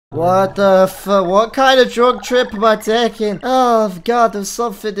What the fuck? What kind of drug trip am I taking? Oh god, there's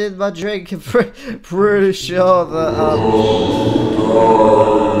something in my drink. I'm pretty sure that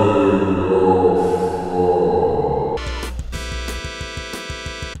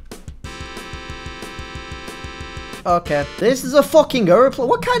okay, this is a fucking airplane.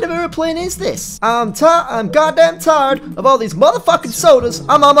 What kind of airplane is this? I'm goddamn tired of all these motherfucking sodas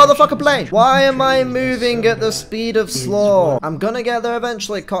on my motherfucking plane. Why am I moving at the speed of slow? I'm gonna get there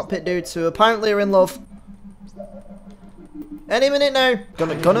eventually, cockpit dudes who apparently are in love. Any minute now.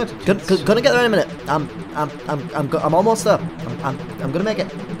 Gonna get there in a minute. I'm almost there. I'm gonna make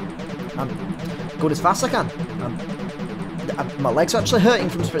it. I'm going as fast as I can. My legs are actually hurting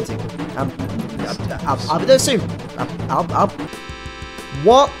from sprinting. I'll be there soon.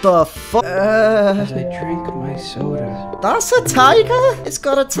 What the fuck? As I drink my soda. That's a tiger? It's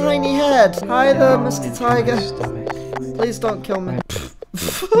got a tiny head. Hi there, Mr. Tiger. Please don't kill me.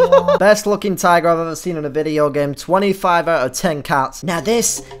 Best looking tiger I've ever seen in a video game. 25 out of 10 cats. Now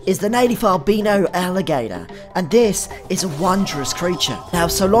this is the native albino alligator, and this is a wondrous creature. Now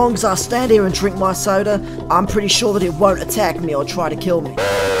so long as I stand here and drink my soda, I'm pretty sure that it won't attack me or try to kill me.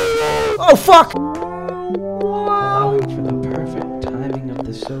 Oh fuck! Allowing for the perfect timing of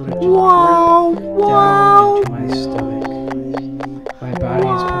the soda to Wow! down into my stomach. My body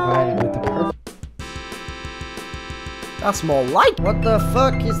is provided with the perfect. That's more light. What the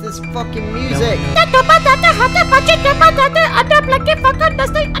fuck is this fucking music? I'm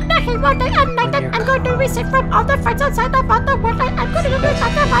going to reset from all the friends outside about the world. I'm going to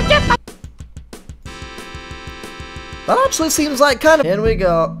That actually seems like kind of. Here we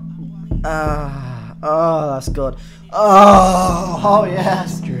go. Oh, that's good. Oh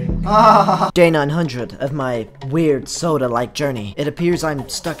yes. Day 900 of my weird soda-like journey. It appears I'm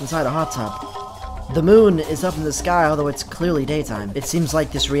stuck inside a hot tub. The moon is up in the sky, although it's clearly daytime. It seems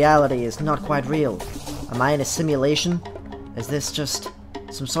like this reality is not quite real. Am I in a simulation? Is this just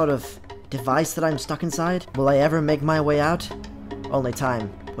some sort of device that I'm stuck inside? Will I ever make my way out? Only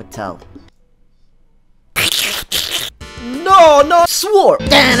time would tell. No, swore!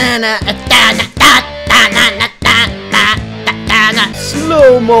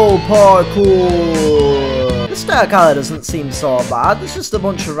 Slow-mo parkour! The star color doesn't seem so bad. There's just a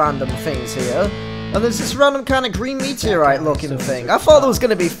bunch of random things here. And there's this random kind of green meteorite looking thing. I thought there was going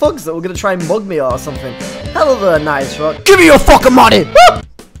to be thugs that were going to try and mug me or something. Hell of a nice rock. Give me your fucking money! Woo!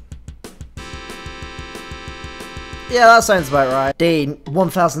 Yeah, that sounds about right. Day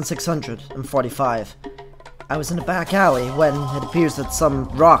 1645. I was in a back alley when it appears that some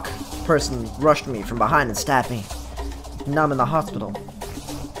rock person rushed me from behind and stabbed me. Now I'm in the hospital.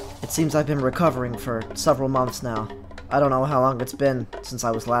 It seems I've been recovering for several months now. I don't know how long it's been since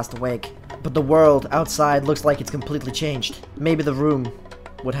I was last awake, but the world outside looks like it's completely changed. Maybe the room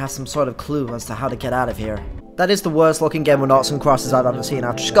would have some sort of clue as to how to get out of here. That is the worst looking game of noughts and crosses I've ever seen.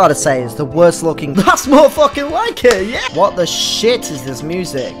 I've just gotta say, it's the worst looking. That's more fucking like it, yeah! What the shit is this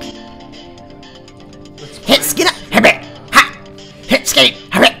music? hit skin up, hurry, ha! Hit skin,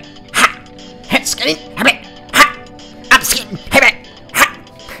 hurry, ha! Hit skin, hurry, ha! Up skin, hurry, ha!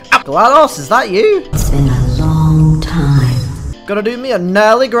 Up. GLaDOS, is that you? It's been a long time. Gotta do me a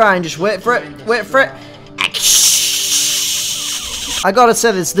gnarly grind, just wait for it, wait for it. I gotta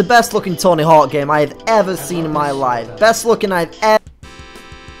say, this is the best looking Tony Hawk game I have ever seen in my life. Best looking I've ever.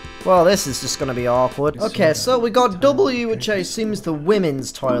 Well, this is just gonna be awkward. Okay, so we got W, which I assume is the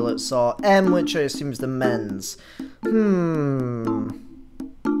women's toilet, so M, which I assume is the men's.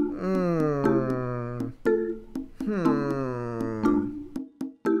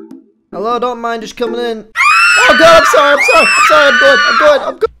 Hello, don't mind just coming in. Oh god, I'm sorry,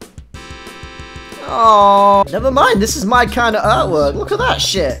 I'm good. Oh, never mind, this is my kind of artwork. Look at that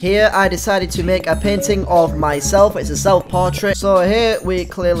shit. Here, I decided to make a painting of myself. It's a self-portrait. So here, we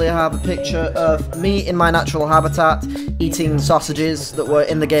clearly have a picture of me in my natural habitat, eating sausages that were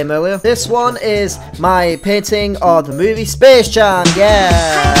in the game earlier. This one is my painting of the movie Space Jam.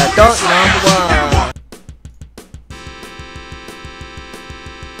 Yeah, don't #1.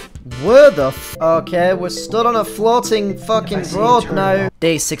 Where the f— okay, we're stood on a floating fucking road now.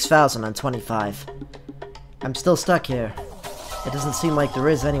 Day 6025. I'm still stuck here. It doesn't seem like there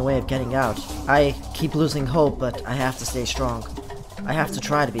is any way of getting out. I keep losing hope, but I have to stay strong. I have to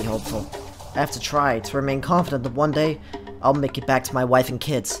try to be hopeful. I have to try to remain confident that one day, I'll make it back to my wife and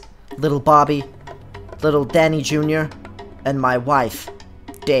kids. Little Bobby, little Danny Jr., and my wife,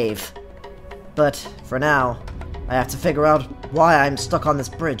 Dave. But, for now, I have to figure out why I'm stuck on this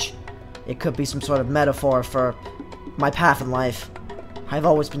bridge. It could be some sort of metaphor for my path in life. I've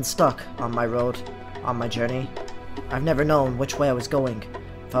always been stuck on my road, on my journey. I've never known which way I was going.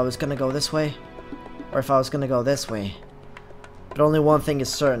 If I was gonna go this way, or if I was gonna go this way. But only one thing is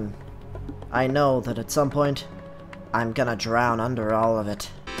certain. I know that at some point, I'm gonna drown under all of it.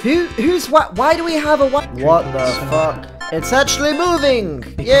 Who's what? Why do we have a what? What the fuck? It's actually moving!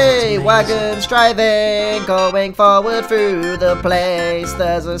 Yay! Wagons driving, going forward through the place.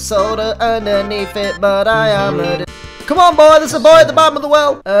 There's a soda underneath it, but I am a... Come on, boy! There's a boy at the bottom of the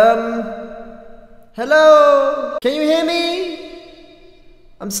well! Hello? Can you hear me?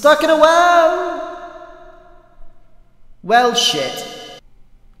 I'm stuck in a well! Well, shit.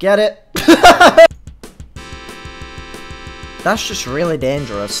 Get it? That's just really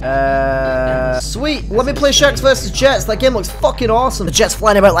dangerous. Sweet. Let me play Sharks vs. Jets. That game looks fucking awesome. The jets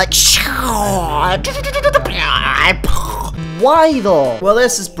flying about like... Why though? Well,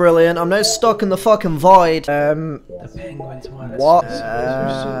 this is brilliant. I'm now stuck in the fucking void. The penguins want us. What?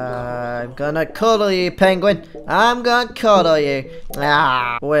 I'm gonna cuddle you, penguin. I'm gonna cuddle you.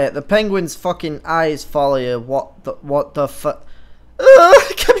 Ah. Wait, the penguin's fucking eyes follow you. What the fuck?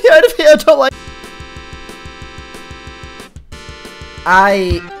 Get me out of here. I don't like...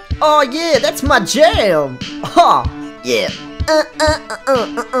 Oh yeah, that's my jam! Ha! Yeah!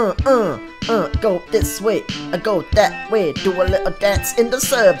 Go this way, I go that way. Do a little dance in the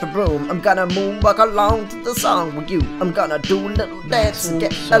server room. I'm gonna moonwalk along to the song with you. I'm gonna do a little dance and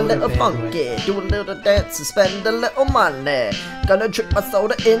get a little funky. Do a little dance and spend a little money. Gonna drink my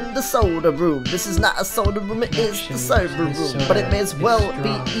soda in the soda room. This is not a soda room, it is the server room. But it may as well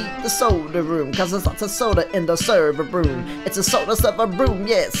be the soda room, cause there's lots of soda in the server room. It's a soda server room,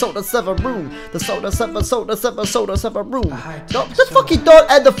 yeah, soda server room. The soda server room. No, the fucking don't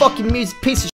add the fucking music piece